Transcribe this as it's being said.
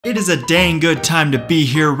It is a dang good time to be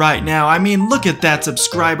here right now. I mean, look at that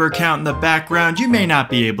subscriber count in the background. You may not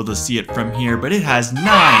be able to see it from here, but it has 900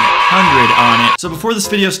 on it. So before this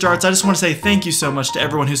video starts, I just want to say thank you so much to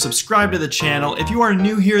everyone who subscribed to the channel. If you are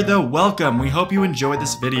new here though, welcome. We hope you enjoyed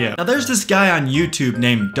this video. Now there's this guy on YouTube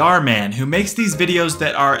named Dhar Mann who makes these videos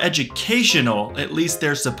that are educational, at least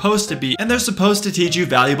they're supposed to be, and they're supposed to teach you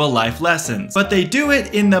valuable life lessons. But they do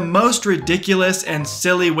it in the most ridiculous and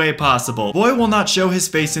silly way possible. Boy will not show his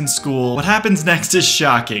face in school. What happens next is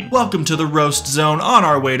shocking. Welcome to the roast zone on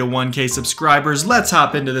our way to 1K subscribers. Let's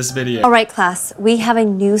hop into this video. All right, class, we have a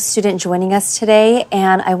new student joining us today,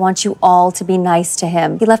 and I want you all to be nice to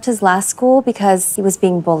him. He left his last school because he was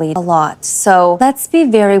being bullied a lot. So let's be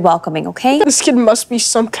very welcoming, okay? This kid must be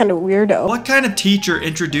some kind of weirdo. What kind of teacher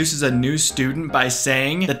introduces a new student by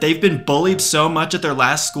saying that they've been bullied so much at their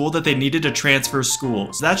last school that they needed to transfer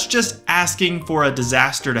schools? That's just asking for a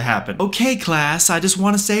disaster to happen. Okay, class, I just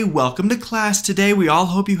want to say welcome to class today. We all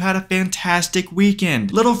hope you had a fantastic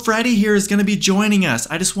weekend. Little Freddy here is going to be joining us.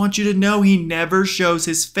 I just want you to know he never shows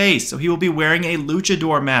his face, so he will be wearing a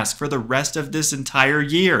luchador mask for the rest of this entire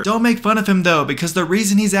year. Don't make fun of him though, because the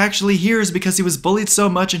reason he's actually here is because he was bullied so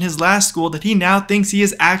much in his last school that he now thinks he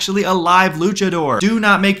is actually a live luchador. Do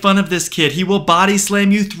not make fun of this kid. He will body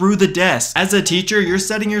slam you through the desk. As a teacher, you're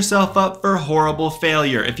setting yourself up for horrible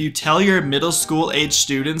failure if you tell your middle school age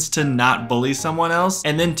students to not bully someone else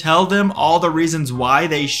and then tell them all the reasons why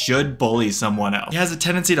they should bully someone else. He has a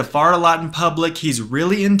tendency to fart a lot in public. He's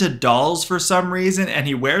really into dolls for some reason, and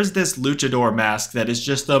he wears this luchador mask that is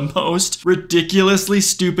just the most ridiculously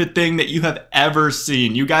stupid thing that you have ever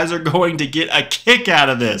seen. You guys are going to get a kick out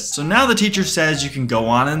of this. So now the teacher says you can go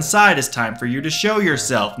on inside. It's time for you to show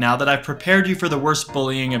yourself. Now that I've prepared you for the worst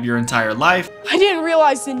bullying of your entire life. I didn't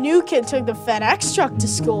realize the new kid took the FedEx truck to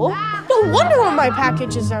school. No wonder all my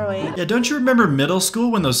packages are late. Yeah, don't you remember middle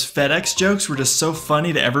school when those FedEx jokes were just so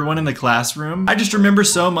funny to everyone in the classroom? I just remember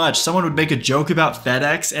so much. Someone would make a joke about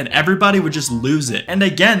FedEx and everybody would just lose it. And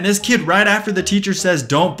again, this kid right after the teacher says,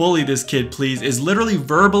 "Don't bully this kid, please," is literally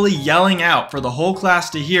verbally yelling out for the whole class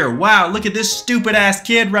to hear, "Wow, look at this stupid ass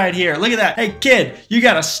kid right here. Look at that. Hey kid, you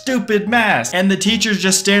got a stupid mask." And the teacher's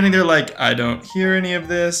just standing there like, "I don't hear any of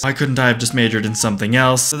this. Why couldn't I have just majored in something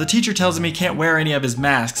else?" So the teacher tells him he can't wear any of his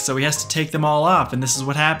masks, so he has to take them all off, and this is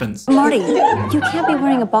what happens. Marty, you can't be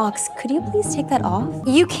wearing a box. Could you please take that off?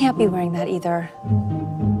 You can't be wearing that either.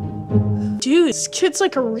 Dude, this kid's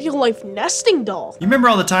like a real-life nesting doll. You remember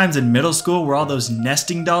all the times in middle school where all those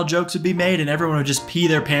nesting doll jokes would be made and everyone would just pee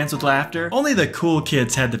their pants with laughter? Only the cool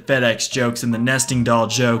kids had the FedEx jokes and the nesting doll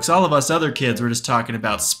jokes. All of us other kids were just talking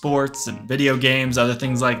about sports and video games, other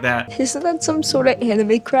things like that. Isn't that some sort of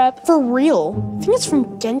anime crap? For real. I think it's from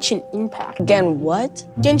Genshin Impact. Again, what?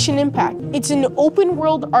 Genshin Impact. It's an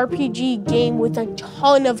open-world RPG game with a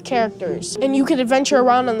ton of characters. And you could adventure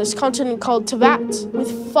around on this continent called Teyvat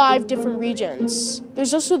with 5 different regions.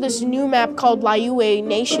 There's also this new map called Liyue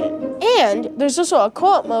Nation. And there's also a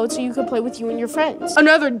co-op mode so you can play with you and your friends.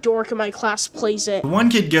 Another dork in my class plays it. One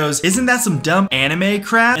kid goes, "Isn't that some dumb anime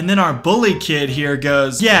crap?" And then our bully kid here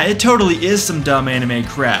goes, "Yeah, it totally is some dumb anime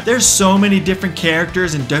crap. There's so many different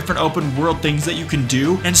characters and different open world things that you can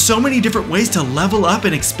do, and so many different ways to level up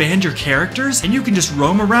and expand your characters, and you can just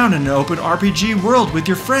roam around in an open RPG world with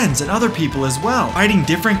your friends and other people as well, fighting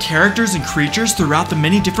different characters and creatures throughout the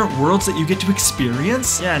many different worlds that you get to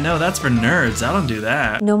experience." Yeah, no, that's for nerds. I don't do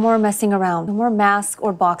that. No more messing around. No more masks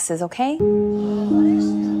or boxes, okay?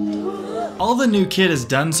 All the new kid has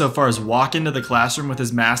done so far is walk into the classroom with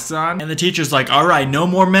his masks on, and the teacher's like, "All right, no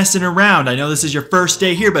more messing around. I know this is your first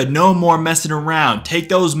day here, but no more messing around. Take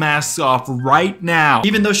those masks off right now."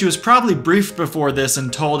 Even though she was probably briefed before this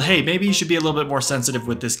and told, "Hey, maybe you should be a little bit more sensitive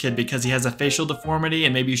with this kid because he has a facial deformity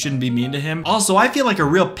and maybe you shouldn't be mean to him." Also, I feel like a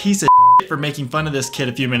real piece of for making fun of this kid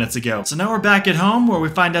a few minutes ago. So now we're back at home where we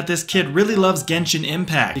find out this kid really loves Genshin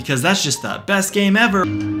Impact because that's just the best game ever.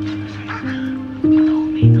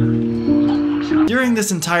 During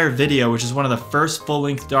this entire video, which is one of the first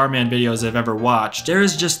full-length Dhar Mann videos I've ever watched, there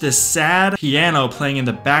is just this sad piano playing in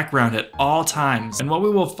the background at all times. And what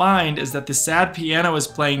we will find is that the sad piano is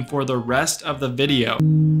playing for the rest of the video.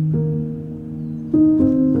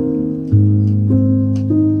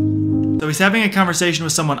 So he's having a conversation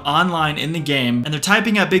with someone online in the game, and they're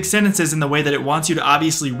typing out big sentences in the way that it wants you to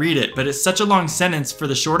obviously read it, but it's such a long sentence for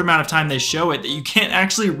the short amount of time they show it that you can't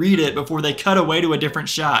actually read it before they cut away to a different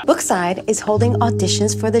shot. Bookside is holding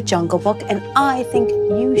auditions for the Jungle Book, and I think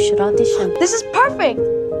you should audition. This is perfect!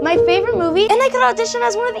 my favorite movie, and I could audition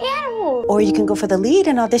as one of the animals. Or you can go for the lead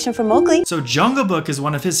and audition for Mowgli. So Jungle Book is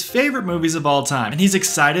one of his favorite movies of all time, and he's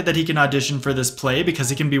excited that he can audition for this play because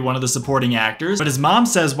he can be one of the supporting actors. But his mom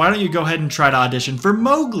says, why don't you go ahead and try to audition for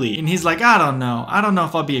Mowgli? And he's like, I don't know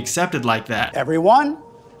if I'll be accepted like that. Everyone,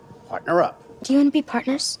 partner up. Do you want to be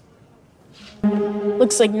partners?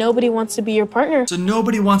 Looks like nobody wants to be your partner. So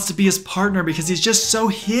nobody wants to be his partner because he's just so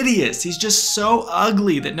hideous. He's just so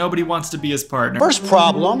ugly that nobody wants to be his partner. First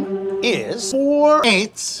problem is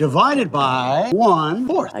 4/8 divided by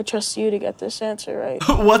 1/4. I trust you to get this answer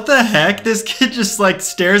right. What the heck? This kid just like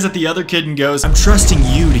stares at the other kid and goes, I'm trusting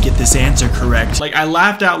you to get this answer correct. Like, I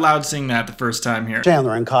laughed out loud seeing that the first time here.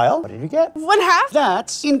 Chandler and Kyle, what did you get? 1/2?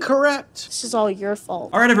 That's incorrect. This is all your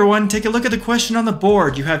fault. All right, everyone, take a look at the question on the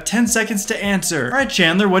board. You have 10 seconds to answer. All right,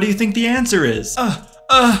 Chandler, what do you think the answer is?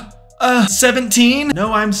 17?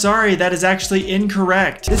 No, I'm sorry, that is actually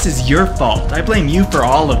incorrect. This is your fault. I blame you for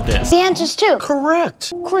all of this. The answer's 2.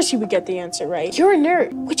 Correct. Of course you would get the answer right. You're a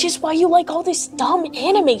nerd, which is why you like all this dumb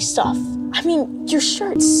anime stuff. I mean, your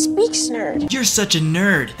shirt speaks nerd. You're such a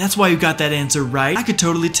nerd. That's why you got that answer right. I could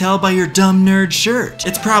totally tell by your dumb nerd shirt.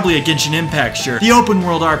 It's probably a Genshin Impact shirt. The open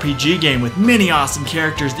world RPG game with many awesome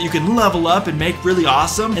characters that you can level up and make really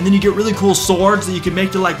awesome. And then you get really cool swords that you can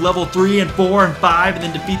make to like level 3 and 4 and 5 and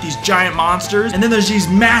then defeat these giant monsters. And then there's these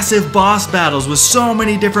massive boss battles with so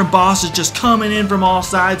many different bosses just coming in from all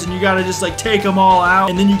sides and you gotta just like take them all out.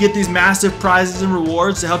 And then you get these massive prizes and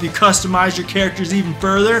rewards to help you customize your characters even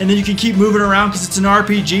further. And then you can keep moving around because it's an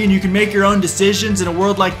RPG and you can make your own decisions in a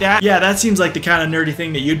world like that. Yeah, that seems like the kind of nerdy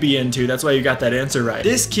thing that you'd be into. That's why you got that answer right.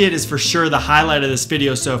 This kid is for sure the highlight of this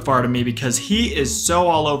video so far to me because he is so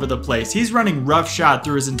all over the place. He's running roughshod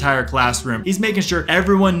through his entire classroom. He's making sure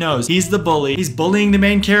everyone knows he's the bully. He's bullying the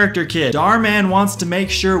main character kid. Dhar Mann wants to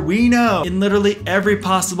make sure we know in literally every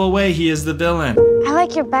possible way he is the villain. I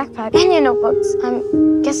like your backpack and your notebooks.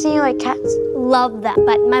 I'm guessing you like cats. Love that,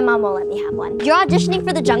 but my mom won't let me have one. You're auditioning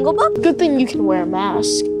for the Jungle Book? Good thing you can wear a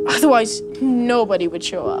mask. Otherwise, nobody would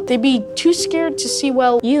show up. They'd be too scared to see,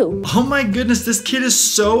 well, you. Oh my goodness, this kid is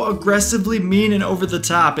so aggressively mean and over the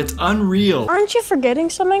top. It's unreal. Aren't you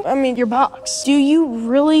forgetting something? I mean, your box. Do you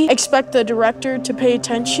really expect the director to pay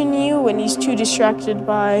attention to you when he's too distracted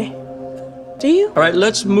by... Do you? All right,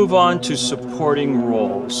 let's move on to supporting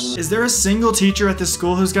roles. Is there a single teacher at this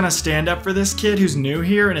school who's gonna stand up for this kid who's new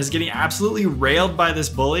here and is getting absolutely railed by this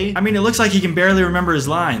bully? I mean, it looks like he can barely remember his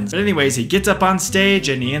lines. But anyways, he gets up on stage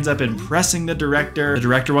and he ends up impressing the director. The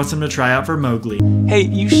director wants him to try out for Mowgli. Hey,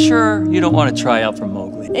 you sure you don't want to try out for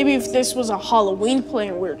Mowgli? Maybe if this was a Halloween play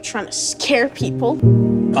and we were trying to scare people.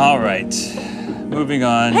 All right, moving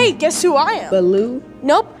on. Hey, guess who I am? Baloo?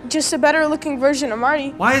 Nope, just a better looking version of Marty.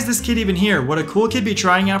 Why is this kid even here? Would a cool kid be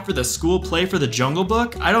trying out for the school play for the Jungle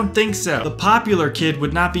Book? I don't think so. The popular kid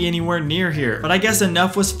would not be anywhere near here. But I guess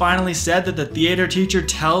enough was finally said that the theater teacher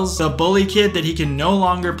tells the bully kid that he can no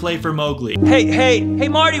longer play for Mowgli. Hey,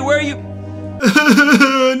 Marty, where are you?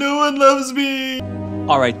 No one loves me.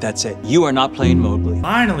 All right, that's it. You are not playing Mowgli.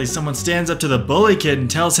 Finally, someone stands up to the bully kid and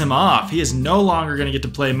tells him off. He is no longer gonna get to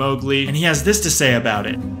play Mowgli, and he has this to say about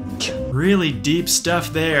it. Really deep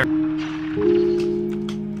stuff there.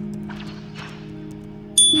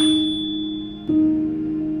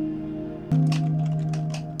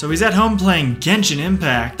 So he's at home playing Genshin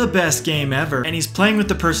Impact, the best game ever, and he's playing with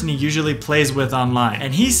the person he usually plays with online.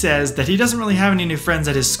 And he says that he doesn't really have any new friends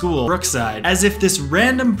at his school, Brookside, as if this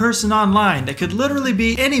random person online that could literally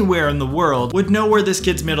be anywhere in the world would know where this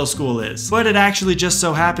kid's middle school is. But it actually just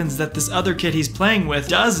so happens that this other kid he's playing with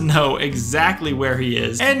does know exactly where he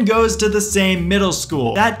is and goes to the same middle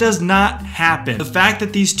school. That does not happen. The fact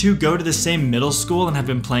that these two go to the same middle school and have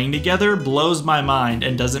been playing together blows my mind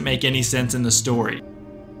and doesn't make any sense in the story.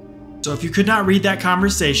 So if you could not read that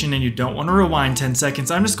conversation and you don't want to rewind 10 seconds,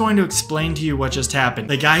 I'm just going to explain to you what just happened.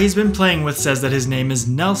 The guy he's been playing with says that his name is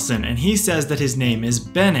Nelson, and he says that his name is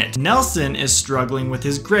Bennett. Nelson is struggling with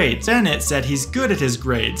his grades. Bennett said he's good at his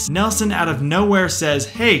grades. Nelson out of nowhere says,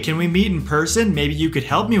 hey, can we meet in person? Maybe you could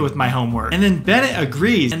help me with my homework. And then Bennett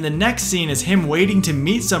agrees, and the next scene is him waiting to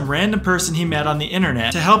meet some random person he met on the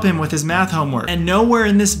internet to help him with his math homework. And nowhere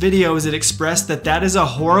in this video is it expressed that that is a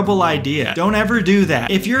horrible idea. Don't ever do that.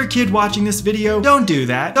 If you're a kid watching this video, don't do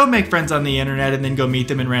that. Don't make friends on the internet and then go meet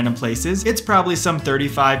them in random places. It's probably some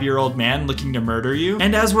 35-year-old man looking to murder you.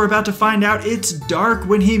 And as we're about to find out, it's dark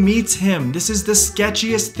when he meets him. This is the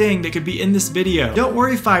sketchiest thing that could be in this video. Don't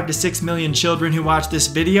worry, 5 to 6 million children who watch this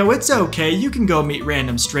video. It's okay. You can go meet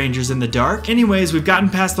random strangers in the dark. Anyways, we've gotten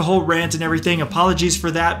past the whole rant and everything. Apologies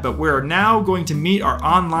for that, but we're now going to meet our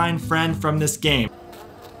online friend from this game.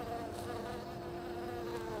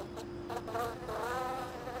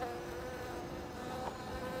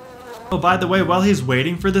 Oh, by the way, while he's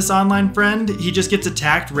waiting for this online friend, he just gets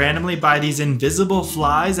attacked randomly by these invisible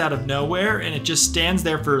flies out of nowhere, and it just stands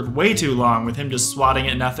there for way too long with him just swatting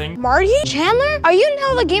at nothing. Marty? Chandler, are you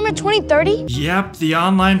now the gamer 2030? Yep, the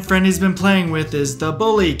online friend he's been playing with is the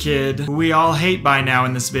bully kid, who we all hate by now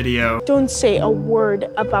in this video. Don't say a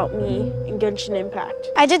word about me in Genshin Impact.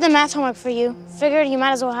 I did the math homework for you. Figured you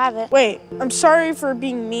might as well have it. Wait, I'm sorry for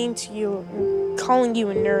being mean to you and calling you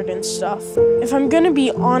a nerd and stuff. If I'm gonna be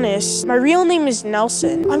honest, my real name is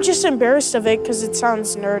Nelson. I'm just embarrassed of it because it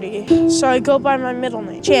sounds nerdy. So I go by my middle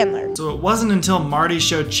name, Chandler. So it wasn't until Marty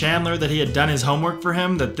showed Chandler that he had done his homework for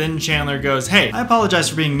him that then Chandler goes, hey, I apologize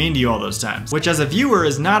for being mean to you all those times. Which as a viewer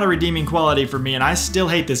is not a redeeming quality for me, and I still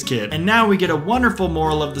hate this kid. And now we get a wonderful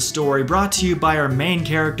moral of the story brought to you by our main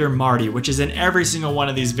character Marty, which is in every single one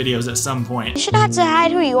of these videos at some point. You should have to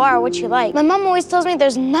hide who you are or what you like. My mom always tells me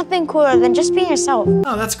there's nothing cooler than just being yourself.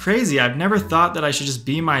 Oh, that's crazy. I've never thought that I should just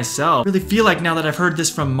be myself. I really feel like now that I've heard this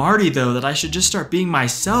from Marty though, that I should just start being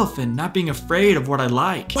myself and not being afraid of what I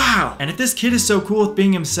like. Wow. And if this kid is so cool with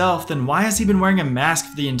being himself, then why has he been wearing a mask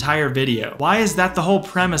for the entire video? Why is that the whole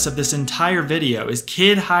premise of this entire video? Is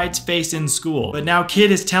kid hides face in school, but now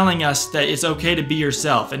kid is telling us that it's okay to be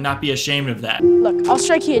yourself and not be ashamed of that. Look, I'll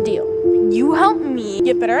strike you a deal. You help me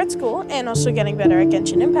get better at school and also getting better at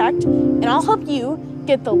Genshin Impact, and I'll help you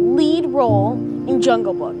get the lead role in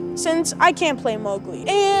Jungle Book, since I can't play Mowgli.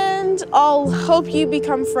 And I'll help you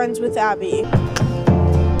become friends with Abby.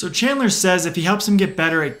 So Chandler says if he helps him get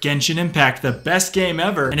better at Genshin Impact, the best game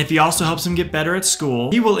ever, and if he also helps him get better at school,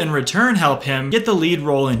 he will in return help him get the lead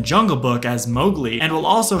role in Jungle Book as Mowgli, and will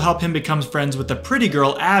also help him become friends with the pretty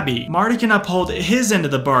girl Abby. Marty can uphold his end of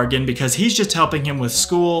the bargain because he's just helping him with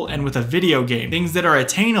school and with a video game, things that are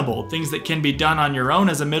attainable, things that can be done on your own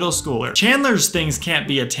as a middle schooler. Chandler's things can't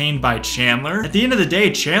be attained by Chandler. At the end of the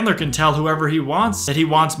day, Chandler can tell whoever he wants that he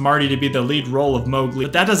wants Marty to be the lead role of Mowgli,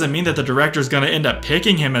 but that doesn't mean that the director's gonna end up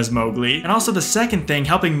picking him as Mowgli. And also the second thing,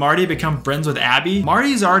 helping Marty become friends with Abby.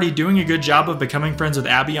 Marty's already doing a good job of becoming friends with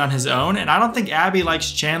Abby on his own, and I don't think Abby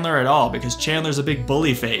likes Chandler at all because Chandler's a big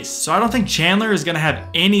bully face. So I don't think Chandler is gonna have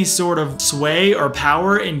any sort of sway or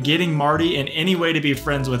power in getting Marty in any way to be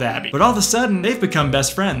friends with Abby. But all of a sudden, they've become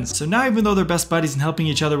best friends. So now even though they're best buddies and helping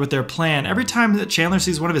each other with their plan, every time that Chandler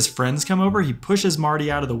sees one of his friends come over, he pushes Marty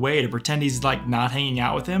out of the way to pretend he's like not hanging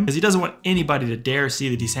out with him because he doesn't want anybody to dare see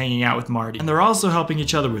that he's hanging out with Marty. And they're also helping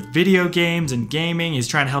each other with video games and gaming. He's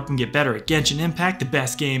trying to help him get better at Genshin Impact, the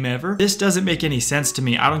best game ever. This doesn't make any sense to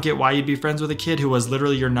me. I don't get why you'd be friends with a kid who was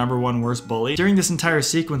literally your #1 worst bully. During this entire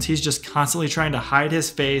sequence, he's just constantly trying to hide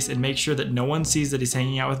his face and make sure that no one sees that he's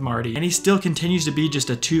hanging out with Marty. And he still continues to be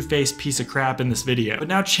just a two-faced piece of crap in this video. But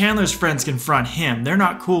now Chandler's friends confront him. They're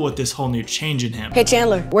not cool with this whole new change in him. Hey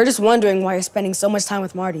Chandler, we're just wondering why you're spending so much time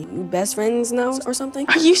with Marty. You best friends now or something?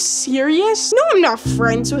 Are you serious? No, I'm not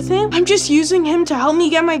friends with him. I'm just using him to help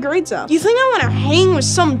me get my grades up. You think I want to hang with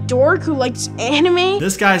some dork who likes anime?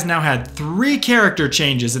 This guy's now had 3 character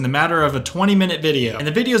changes in the matter of a 20-minute video. And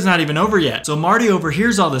the video's not even over yet. So Marty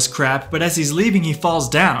overhears all this crap, but as he's leaving, he falls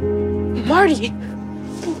down. Marty!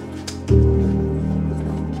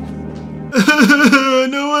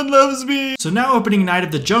 No one loves me. So now opening night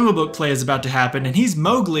of the Jungle Book play is about to happen, and he's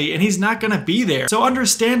Mowgli, and he's not gonna be there. So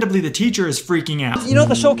understandably, the teacher is freaking out. You know,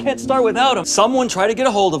 the show can't start without him. Someone try to get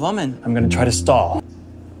a hold of him, and I'm gonna try to stall.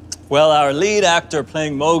 Well, our lead actor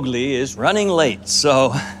playing Mowgli is running late, so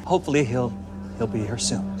hopefully he'll be here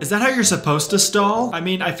soon. Is that how you're supposed to stall? I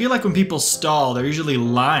mean, I feel like when people stall, they're usually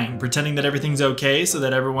lying, pretending that everything's okay so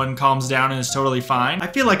that everyone calms down and is totally fine. I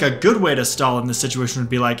feel like a good way to stall in this situation would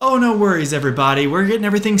be like, oh, no worries, everybody. We're getting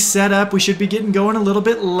everything set up. We should be getting going a little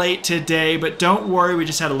bit late today, but don't worry. We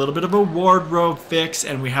just had a little bit of a wardrobe fix,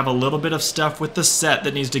 and we have a little bit of stuff with the set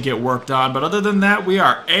that needs to get worked on. But other than that, we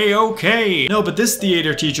are A-okay. No, but this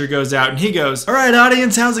theater teacher goes out and he goes, all right,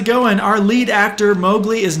 audience, how's it going? Our lead actor,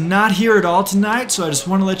 Mowgli, is not here at all tonight. So I just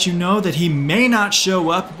want to let you know that he may not show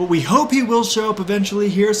up, but we hope he will show up eventually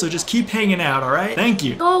here, so just keep hanging out, alright? Thank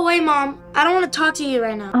you. Go away, Mom. I don't want to talk to you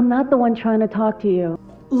right now. I'm not the one trying to talk to you.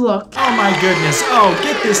 Look, Oh my goodness. Oh,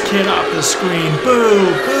 get this kid off the screen. Boo!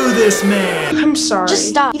 Boo this man! I'm sorry. Just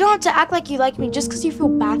stop. You don't have to act like you like me just because you feel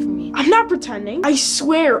bad for me. I'm not pretending. I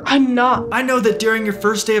swear, I'm not. I know that during your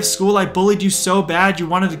first day of school, I bullied you so bad you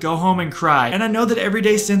wanted to go home and cry. And I know that every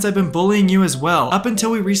day since I've been bullying you as well. Up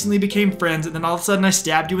until we recently became friends, and then all of a sudden I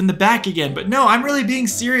stabbed you in the back again. But no, I'm really being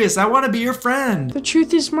serious. I want to be your friend. The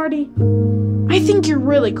truth is, Marty, I think you're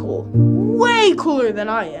really cool. Way cooler than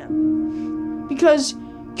I am. Because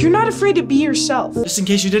You're not afraid to be yourself. Just in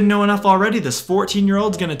case you didn't know enough already, this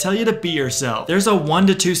 14-year-old's gonna tell you to be yourself. There's a 1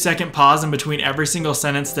 to 2 second pause in between every single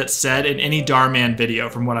sentence that's said in any Dhar Mann video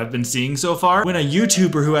from what I've been seeing so far. When a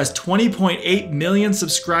YouTuber who has 20.8 million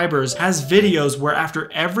subscribers has videos where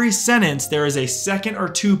after every sentence there is a second or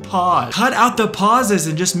 2 pause. Cut out the pauses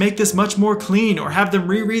and just make this much more clean, or have them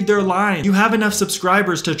reread their lines. You have enough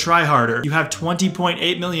subscribers to try harder. You have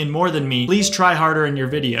 20.8 million more than me. Please try harder in your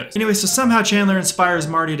videos. Anyway, so somehow Chandler inspires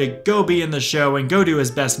Marty to go be in the show and go do his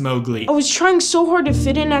best Mowgli. I was trying so hard to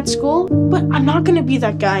fit in at school, but I'm not gonna be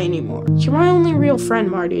that guy anymore. You're my only real friend,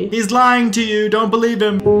 Marty. He's lying to you. Don't believe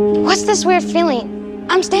him. What's this weird feeling?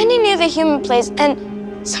 I'm standing near the human place and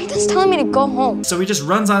something's telling me to go home. So he just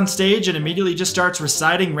runs on stage and immediately just starts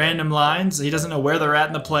reciting random lines. He doesn't know where they're at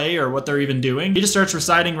in the play or what they're even doing. He just starts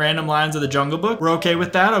reciting random lines of the Jungle Book. We're okay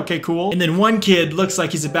with that? Okay, cool. And then one kid looks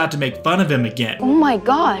like he's about to make fun of him again. Oh my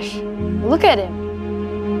gosh, look at him.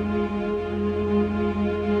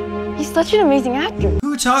 He's such an amazing actor.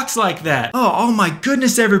 Who talks like that? Oh my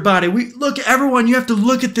goodness, everybody. Look, everyone, you have to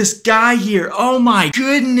look at this guy here. Oh my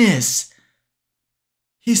goodness.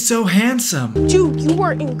 He's so handsome. Dude, you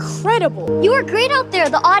were incredible. You were great out there.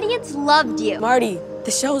 The audience loved you. Marty, the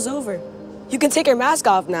show's over. You can take your mask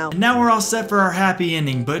off now. And now we're all set for our happy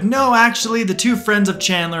ending, but no, actually, the 2 friends of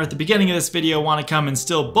Chandler at the beginning of this video want to come and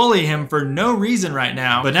still bully him for no reason right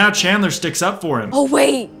now. But now Chandler sticks up for him. Oh,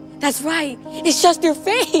 wait. That's right. It's just your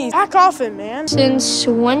face. Back off him, man. Since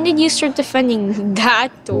when did you start defending that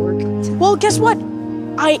dork? Well, guess what?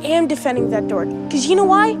 I am defending that dork. Because you know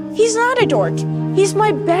why? He's not a dork. He's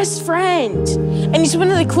my best friend. And he's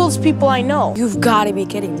one of the coolest people I know. You've got to be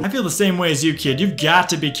kidding me. I feel the same way as you, kid. You've got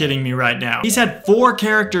to be kidding me right now. He's had 4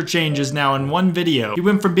 character changes now in one video. He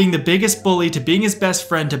went from being the biggest bully to being his best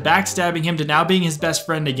friend to backstabbing him to now being his best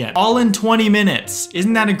friend again. All in 20 minutes.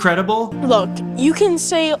 Isn't that incredible? Look, you can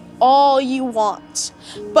say all you want,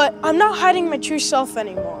 but I'm not hiding my true self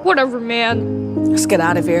anymore. Whatever, man. Let's get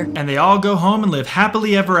out of here. And they all go home and live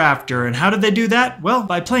happily ever after. And how did they do that? Well,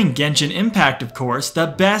 by playing Genshin Impact, of course, the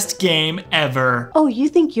best game ever. Oh, you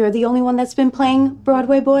think you're the only one that's been playing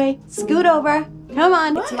Broadway Boy? Scoot over. Come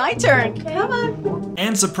on, it's my turn. Come on.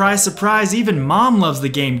 And surprise, surprise, even Mom loves the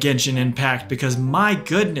game Genshin Impact because my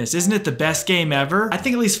goodness, isn't it the best game ever? I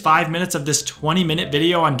think at least 5 minutes of this 20-minute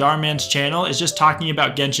video on Dhar Mann's channel is just talking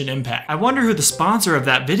about Genshin Impact. I wonder who the sponsor of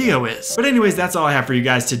that video is. But anyways, that's all I have for you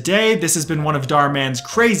guys today. This has been one of Dhar Mann's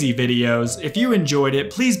crazy videos. If you enjoyed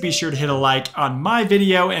it, please be sure to hit a like on my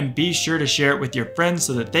video and be sure to share it with your friends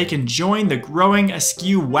so that they can join the growing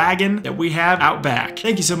Askew wagon that we have out back.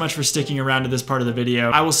 Thank you so much for sticking around to this part of the video.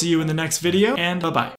 I will see you in the next video, and bye-bye.